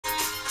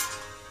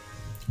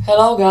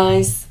Hello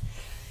guys,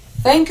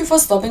 thank you for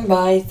stopping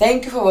by,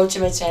 thank you for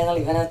watching my channel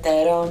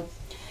IvanaTarot.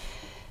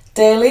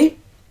 Daily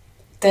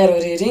tarot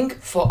reading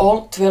for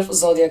all 12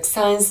 zodiac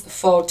signs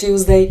for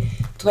Tuesday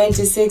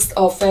 26th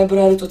of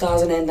February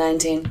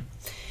 2019.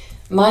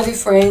 My dear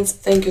friends,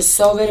 thank you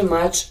so very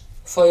much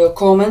for your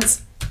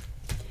comments.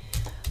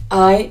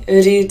 I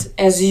read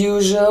as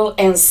usual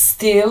and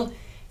still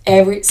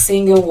every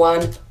single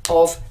one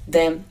of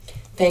them.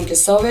 Thank you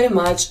so very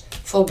much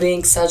for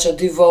being such a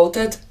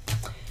devoted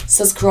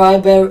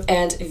subscriber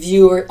and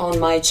viewer on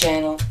my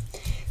channel.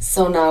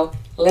 So now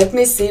let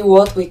me see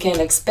what we can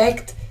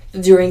expect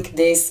during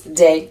this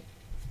day,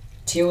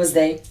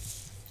 Tuesday.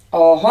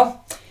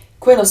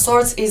 Queen of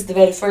Swords is the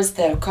very first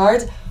tarot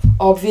card.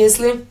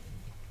 Obviously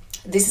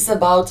this is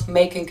about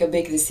making a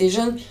big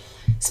decision,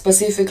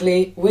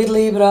 specifically with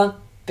Libra,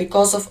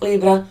 because of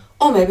Libra,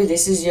 or maybe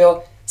this is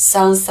your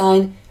sun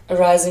sign,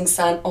 rising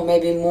sign, or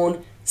maybe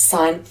moon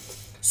sign.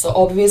 So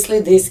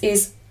obviously this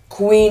is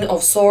Queen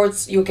of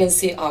Swords. You can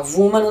see a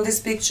woman on this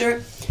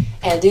picture,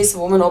 and this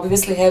woman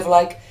obviously have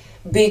like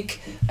big,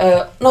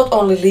 not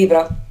only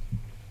Libra,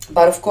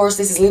 but of course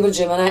this is Libra,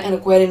 Gemini and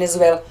Aquarian as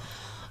well.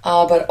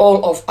 But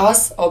all of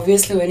us,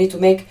 obviously we need to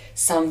make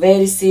some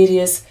very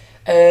serious,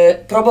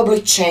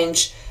 probably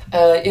change,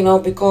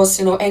 because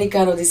any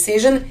kind of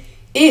decision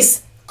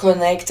is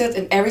connected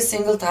and every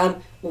single time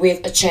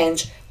with a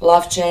change.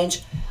 Love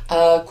change,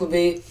 could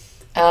be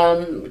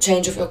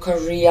change of your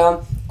career,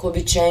 could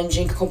be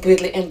changing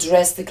completely and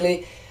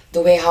drastically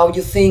the way how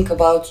you think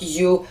about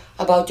you,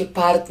 about your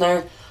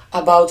partner,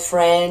 about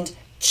friend,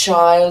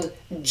 child,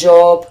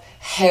 job,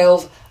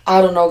 health.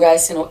 I don't know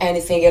guys,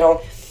 anything at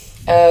all.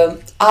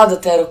 Other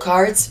tarot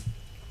cards,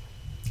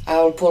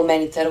 I will pull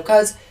many tarot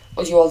cards,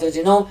 what you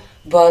already know,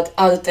 but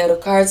other tarot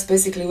cards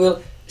basically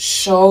will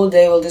show,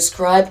 they will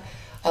describe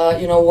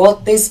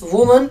what this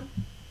woman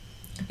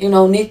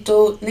need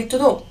to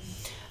do.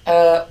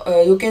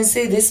 You can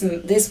see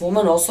this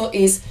woman also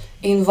is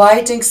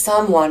inviting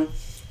someone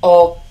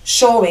or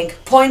showing,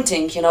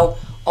 pointing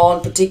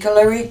on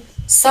particularly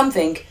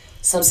something,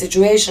 some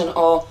situation,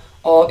 or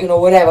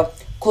whatever.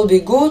 Could be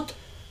good,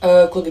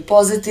 could be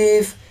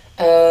positive,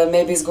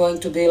 maybe it's going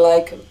to be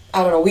like,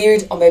 I don't know,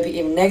 weird, or maybe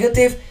even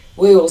negative.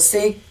 We will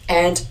see,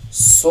 and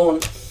soon.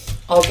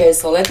 Okay,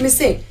 so let me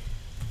see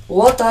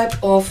what type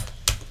of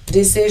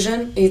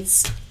decision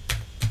it's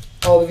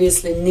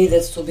obviously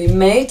needed to be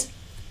made.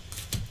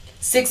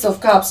 Six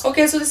of Cups.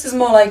 Okay, so this is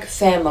more like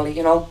family,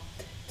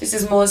 this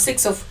is more,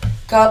 Six of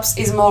Cups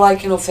is more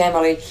like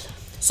family.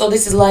 So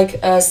this is like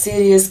a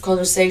serious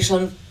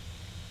conversation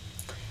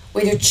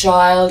with your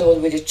child or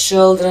with your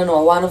children,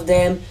 or one of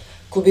them.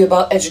 Could be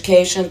about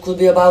education, could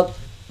be about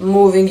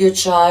moving your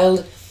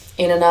child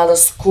in another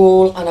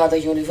school, another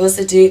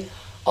university,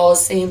 or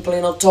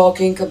simply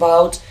talking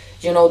about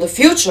the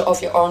future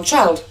of your own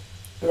child,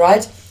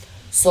 right?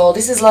 So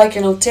this is like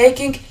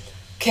taking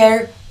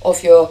care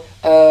of your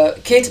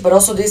kid, but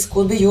also this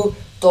could be you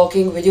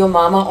talking with your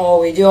mama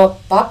or with your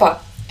papa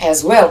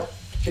as well,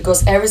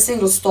 because every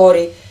single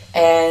story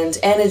and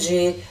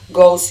energy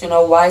goes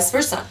vice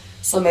versa.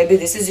 So maybe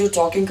this is you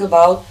talking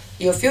about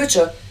your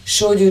future.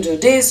 Should you do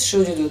this?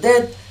 Should you do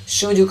that?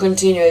 Should you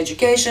continue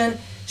education?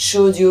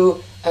 Should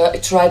you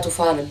try to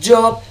find a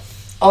job?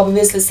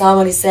 Obviously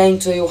someone is saying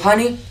to you,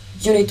 honey,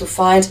 you need to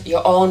find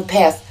your own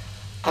path.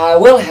 I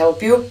will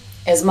help you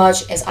as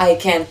much as I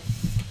can,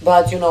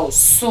 but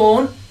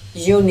soon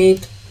you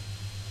need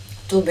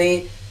to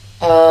be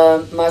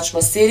much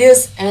more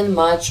serious and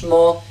much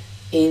more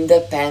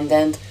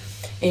independent.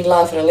 In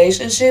love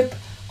relationship,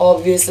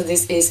 obviously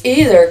this is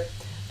either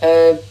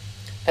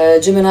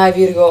Gemini,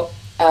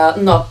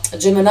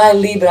 Gemini,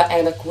 Libra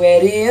and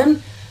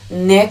Aquarian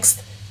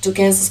next to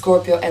Cancer,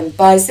 Scorpio and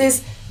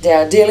Pisces. They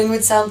are dealing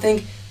with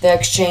something, they're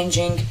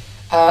exchanging,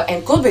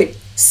 and could be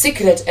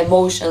secret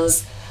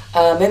emotions.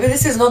 Maybe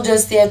this is not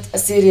just yet a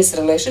serious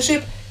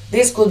relationship.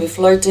 This could be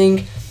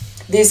flirting,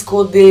 this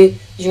could be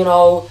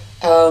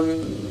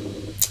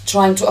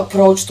trying to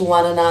approach to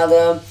one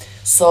another.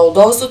 So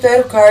those two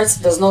tarot cards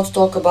does not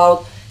talk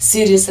about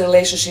serious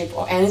relationship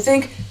or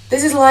anything.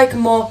 This is like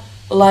more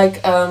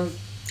like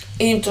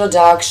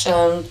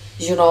introduction,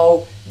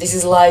 this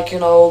is like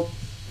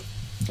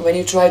when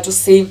you try to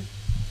see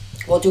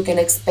what you can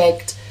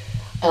expect,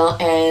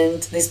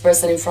 and this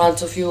person in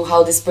front of you,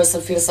 how this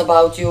person feels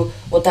about you,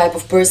 what type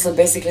of person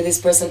basically this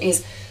person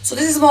is. So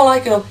this is more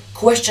like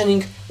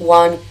questioning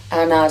one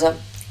another.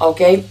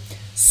 Okay,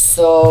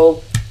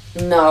 so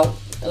now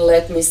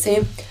let me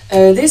see.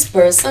 This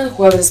person,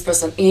 whoever this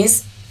person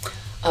is,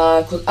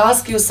 could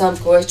ask you some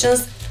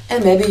questions,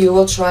 and maybe you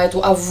will try to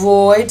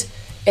avoid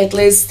at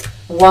least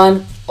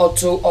one or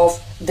two of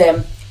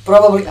them,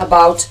 probably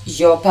about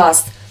your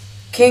past.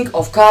 King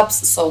of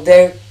Cups, so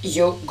there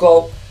you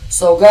go.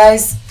 So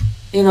guys,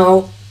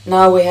 now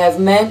we have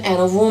man and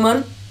a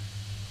woman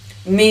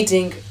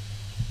meeting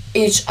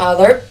each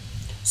other.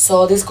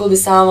 So this could be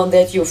someone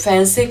that you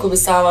fancy, could be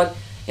someone,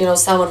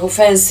 someone who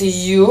fancy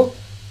you,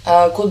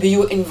 could be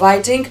you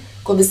inviting,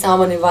 could be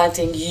someone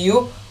inviting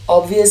you.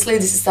 Obviously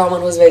this is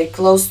someone who is very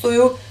close to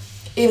you.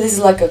 if this is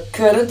like a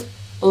current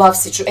love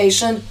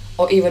situation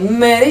or even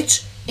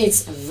marriage,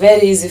 it's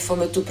very easy for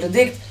me to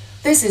predict.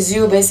 This is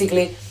you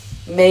basically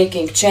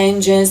making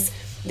changes.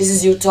 This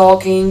is you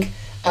talking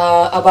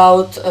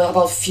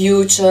about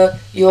future,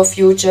 your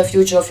future,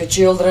 future of your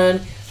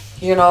children,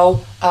 you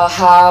know, a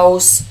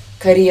house,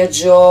 career,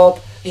 job,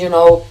 you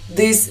know,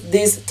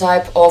 this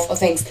type of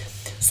things.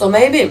 So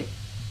maybe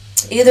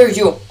either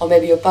you or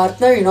maybe your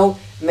partner, you know,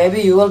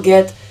 maybe you will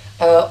get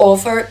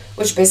offer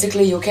which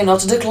basically you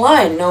cannot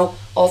decline, you know,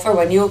 offer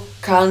when you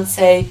can't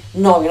say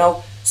no, you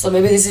know. So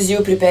maybe this is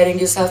you preparing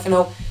yourself, you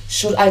know,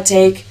 should I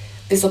take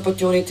this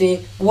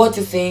opportunity, what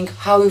you think,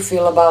 how you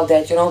feel about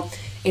that, you know.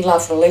 In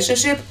love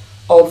relationship,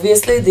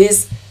 obviously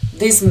this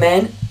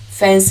man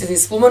fancy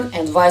this woman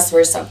and vice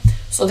versa.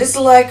 So this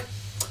is like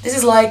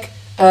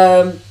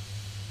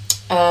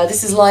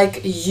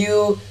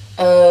you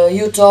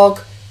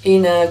talk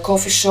in a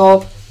coffee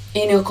shop,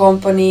 in your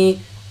company,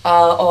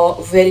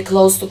 or very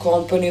close to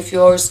company of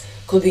yours,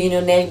 could be in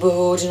your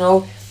neighborhood, you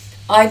know.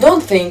 I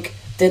don't think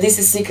that this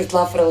is secret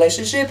love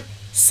relationship.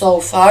 So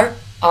far,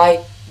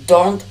 I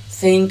don't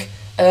think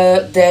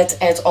that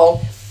at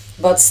all.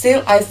 But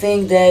still, I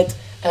think that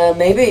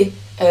maybe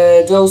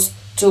those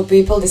two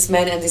people, this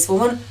man and this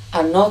woman,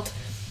 are not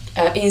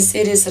in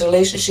serious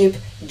relationship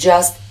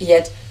just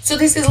yet. So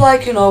this is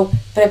like, you know,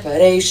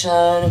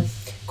 preparation,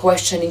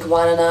 questioning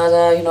one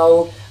another, you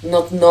know,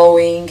 not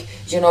knowing,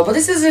 you know. But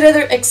this is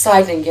rather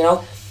exciting, you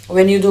know,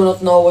 when you do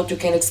not know what you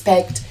can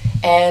expect,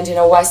 and, you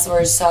know, vice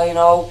versa, you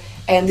know,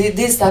 and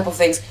these type of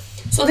things.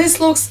 So this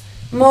looks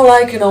more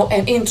like, you know,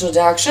 an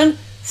introduction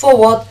for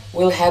what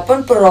will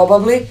happen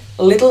probably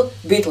a little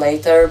bit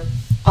later.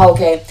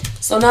 Okay,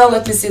 so now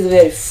let me see the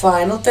very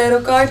final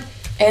tarot card,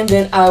 and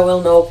then I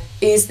will know,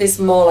 is this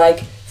more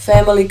like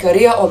family,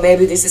 career, or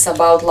maybe this is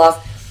about love.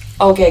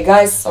 Okay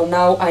guys, so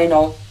now I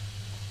know,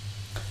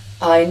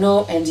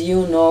 and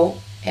you know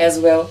as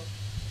well,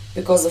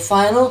 because the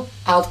final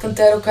outcome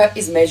tarot card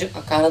is Major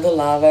Arcana, the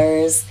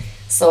Lovers.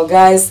 So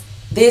guys,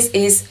 this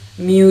is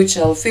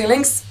mutual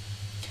feelings.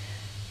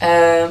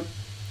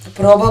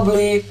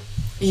 Probably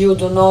you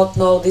do not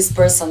know this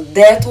person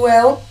that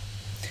well,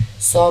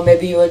 so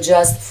maybe you are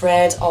just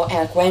friend or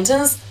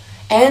acquaintance,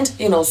 and,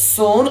 you know,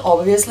 soon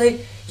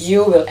obviously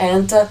you will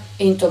enter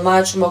into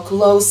much more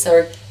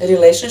closer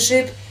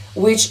relationship,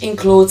 which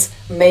includes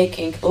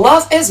making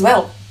love as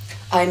well.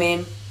 I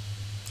mean,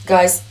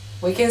 guys,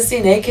 we can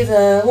see naked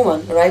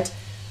woman, right?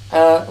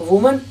 A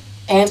woman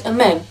and a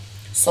man.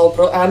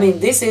 So I mean,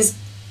 this is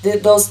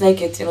those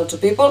naked, you know, two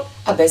people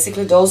are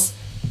basically those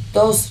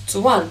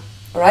two one,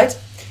 right?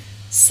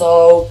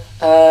 So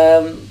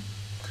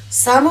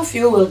some of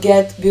you will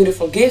get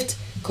beautiful gift,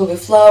 could be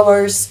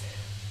flowers,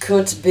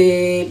 could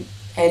be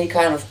any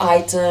kind of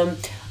item.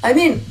 I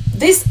mean,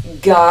 this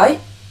guy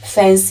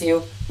fancy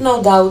you,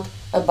 no doubt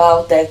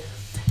about that.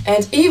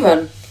 And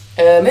even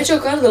Major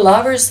Arcana, the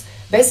Lovers,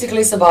 basically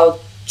is about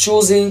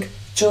choosing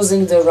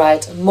the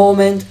right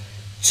moment,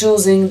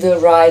 choosing the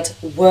right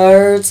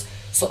words.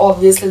 So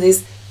obviously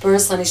this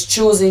person is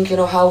choosing, you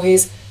know, how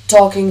he's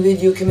talking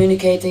with you,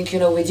 communicating, you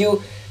know, with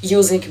you,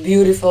 using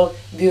beautiful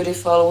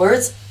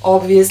words.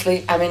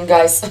 Obviously, I mean,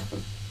 guys,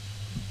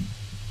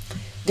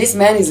 this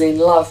man is in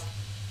love.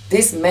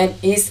 This man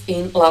is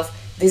in love.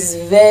 This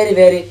is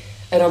very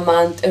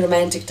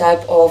romantic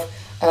type of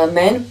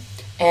man.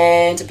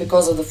 And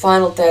because of the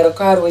final tarot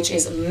card, which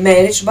is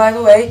marriage, by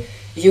the way,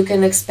 you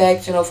can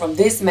expect, you know, from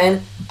this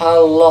man a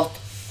lot.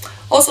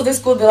 Also, this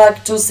could be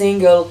like two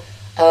single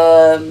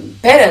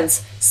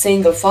parents,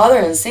 single father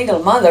and single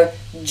mother,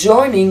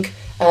 joining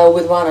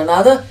with one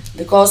another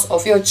because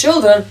of your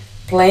children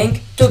playing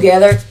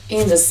together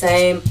in the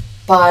same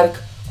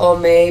park, or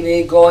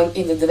maybe going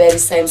into the very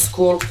same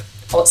school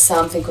or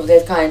something of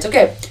that kind.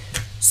 Okay,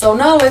 so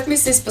now let me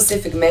see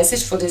specific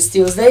message for this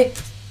Tuesday.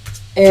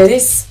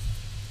 Aries,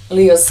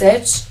 Leo,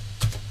 Sag.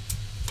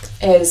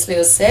 Aries,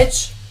 Leo, Sag.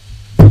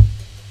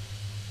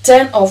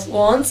 10 of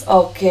Wands.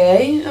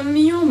 Okay,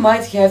 you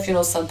might have, you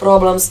know, some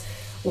problems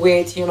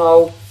with, you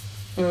know,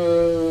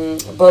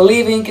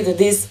 believing that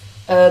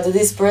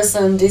this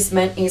person, this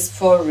man is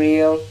for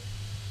real.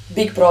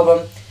 Big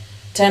problem.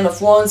 10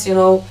 of Wands, you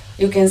know,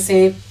 you can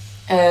see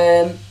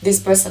this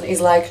person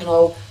is like, you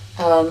know,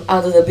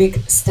 under the big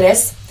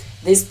stress.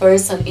 This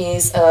person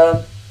is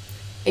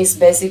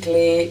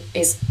basically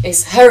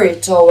is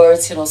hurried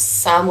towards, you know,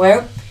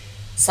 somewhere,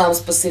 some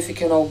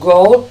specific, you know,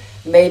 goal.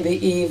 Maybe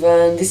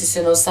even this is,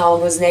 you know,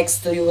 someone who's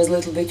next to you was a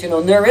little bit, you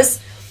know, nervous,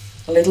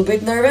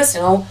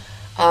 you know.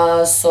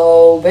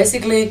 So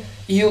basically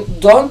you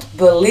don't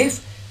believe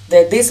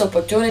that this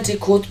opportunity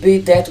could be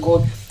that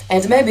good,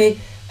 and maybe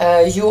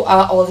you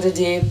are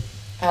already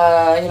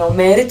you know,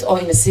 married or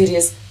in a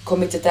serious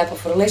committed type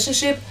of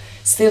relationship.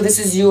 Still, this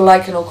is you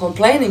like, you know,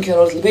 complaining, you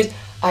know, a little bit,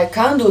 I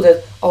can't do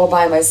that all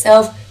by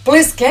myself,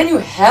 please can you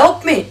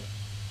help me,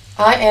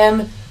 I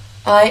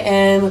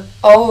am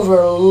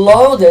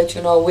overloaded,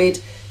 you know,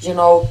 with, you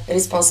know,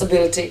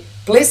 responsibility,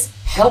 please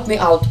help me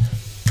out.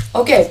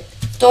 Okay,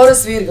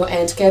 Taurus, Virgo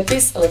and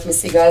Capricorn, let me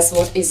see guys,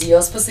 what is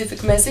your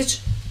specific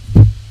message.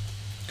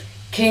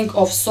 King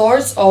of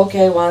Swords.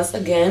 Okay, once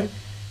again,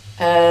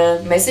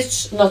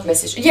 message, not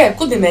message, yeah,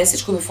 could be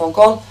message, could be phone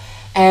call,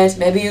 and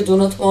maybe you do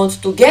not want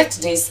to get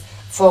this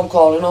phone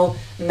call, you know,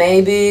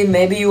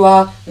 maybe you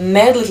are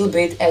mad a little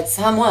bit at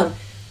someone,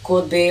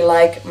 could be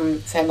like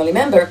family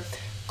member,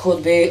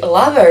 could be a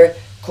lover,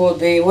 could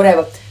be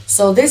whatever.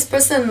 So this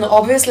person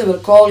obviously will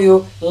call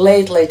you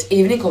late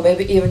evening, or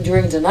maybe even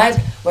during the night,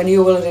 when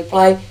you will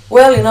reply,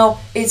 well, you know,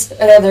 it's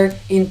rather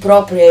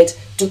inappropriate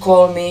to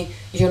call me,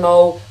 you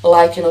know,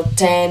 like, you know,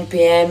 10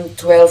 p.m.,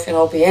 12, you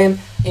know, p.m.,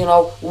 you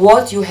know,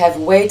 what you have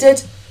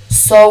waited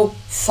so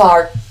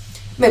far.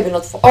 Maybe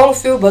not for all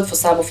of you, but for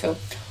some of you.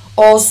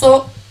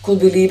 Also, could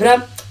be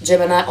Libra,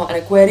 Gemini, or an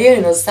Aquarian,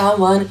 you know,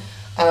 someone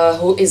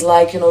who is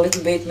like, you know, a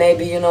little bit,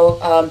 maybe, you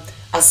know,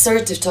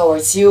 assertive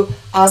towards you,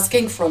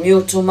 asking from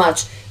you too much.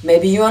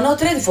 Maybe you are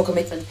not ready for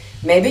commitment.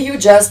 Maybe you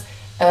just,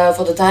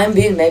 for the time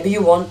being, maybe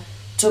you want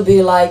to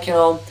be like, you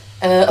know,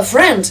 a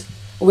friend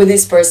with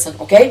this person,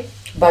 okay?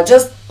 But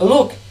just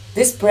look,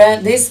 this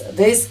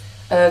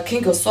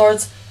King of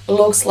Swords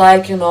looks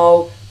like, you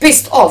know,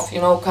 pissed off,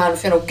 you know, kind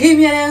of, you know, give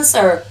me an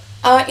answer,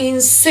 I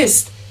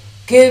insist,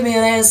 give me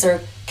an answer,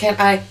 can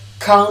I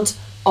count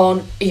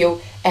on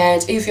you?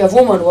 And if you have a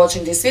woman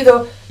watching this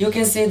video, you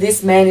can see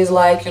this man is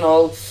like, you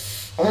know,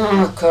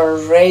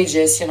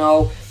 courageous, you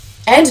know,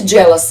 and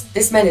jealous.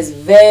 This man is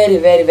very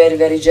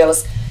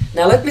jealous.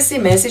 Now let me see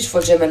message for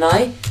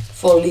Gemini,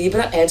 for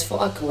Libra, and for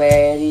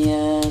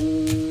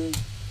Aquarians.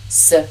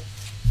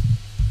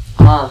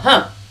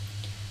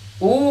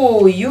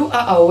 Ooh, you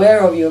are aware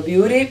of your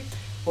beauty.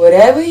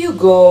 Wherever you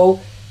go,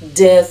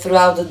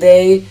 throughout the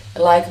day,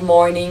 like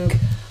morning,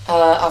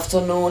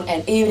 afternoon,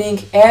 and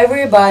evening,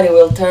 everybody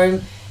will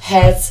turn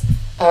heads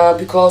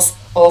because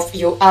of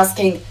you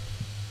asking,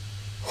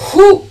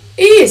 who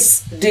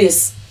is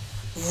this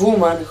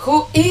woman?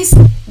 Who is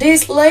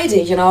this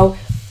lady? You know,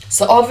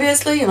 so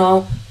obviously, you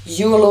know,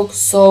 you look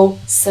so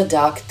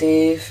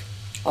seductive.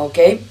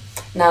 Okay,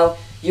 now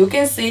you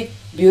can see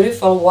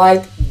beautiful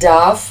white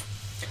dove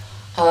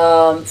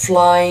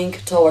flying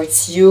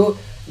towards you.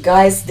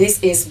 Guys, this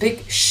is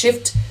big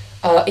shift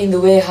in the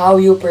way how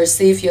you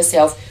perceive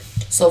yourself.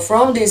 So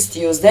from this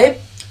Tuesday,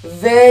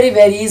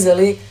 very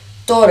easily,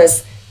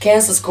 Taurus,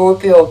 Cancer,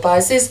 Scorpio,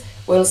 Pisces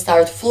will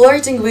start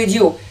flirting with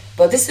you.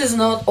 But this is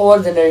not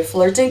ordinary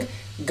flirting.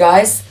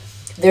 Guys,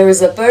 there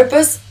is a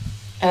purpose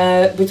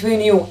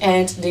between you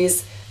and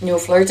this new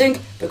flirting,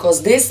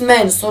 because this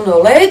man, sooner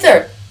or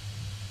later,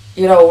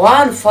 you know,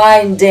 one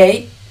fine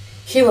day,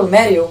 he will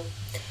marry you.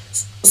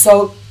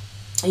 So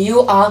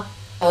you are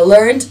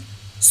learned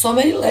so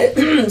many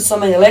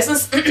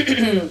lessons.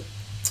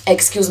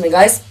 Excuse me,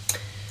 guys.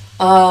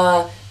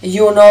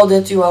 You know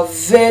that you are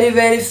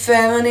very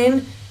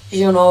feminine.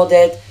 You know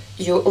that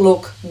you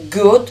look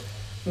good.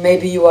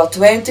 Maybe you are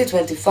 20,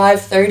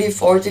 25, 30,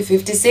 40,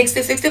 50,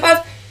 60,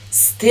 65.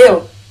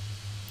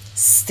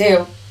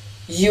 Still,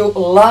 you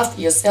love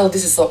yourself.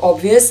 This is so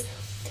obvious.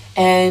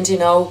 And you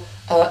know,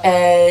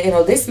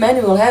 this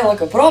man will have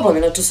like a problem,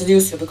 you know, to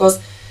seduce you, because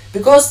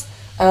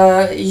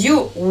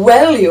you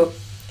value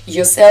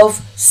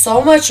yourself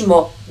so much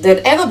more than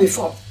ever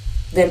before.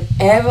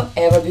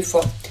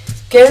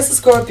 Cancer,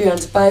 Scorpio,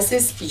 and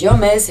Pisces, your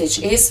message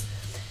is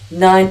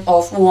 9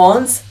 of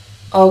Wands.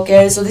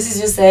 Okay, so this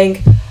is you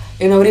saying,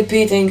 you know,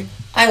 repeating,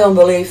 I don't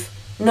believe,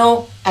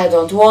 no, I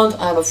don't want,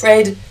 I'm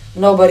afraid,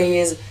 nobody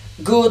is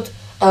good,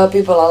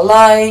 people are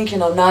lying, you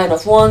know, 9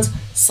 of Wands.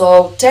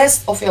 So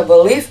test of your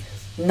belief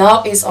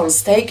now is on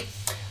stake.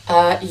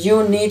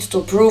 You need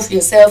to prove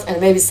yourself and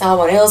maybe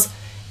someone else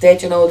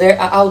that, you know, there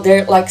are out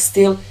there like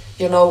still,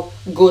 you know,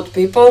 good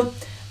people,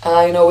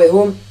 you know, with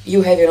whom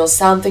you have, you know,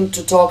 something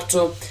to talk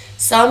to.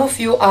 Some of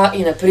you are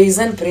in a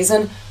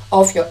prison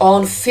of your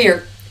own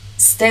fear.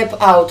 Step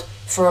out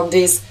from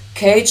this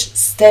cage,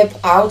 step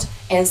out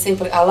and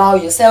simply allow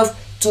yourself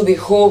to be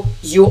who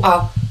you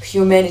are.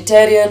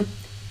 Humanitarian,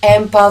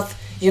 empath,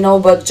 you know,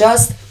 but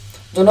just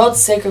do not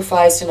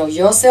sacrifice, you know,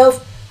 yourself,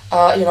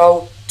 you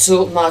know,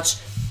 too much.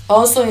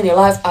 Also in your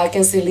life, I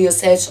can see Leo,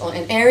 Sag,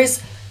 and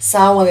Aries,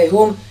 someone with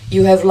whom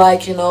you have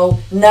like, you know,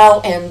 now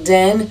and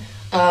then,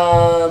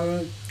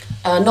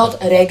 not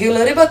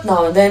regularly, but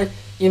now and then,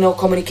 you know,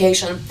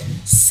 communication.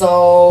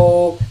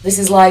 So this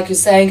is like you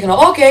saying, you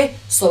know, okay,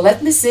 so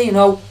let me see, you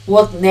know,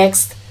 what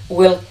next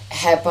will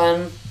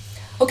happen.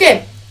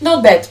 Okay,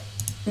 not bad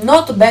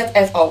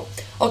at all.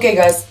 Okay,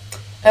 guys,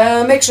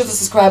 make sure to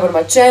subscribe on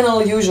my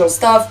channel, usual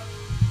stuff.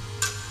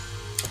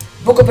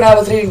 Book a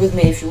private reading with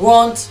me if you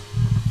want.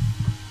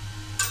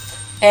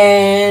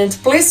 And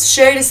please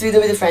share this video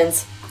with your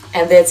friends.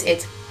 And that's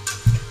it.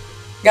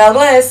 God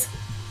bless.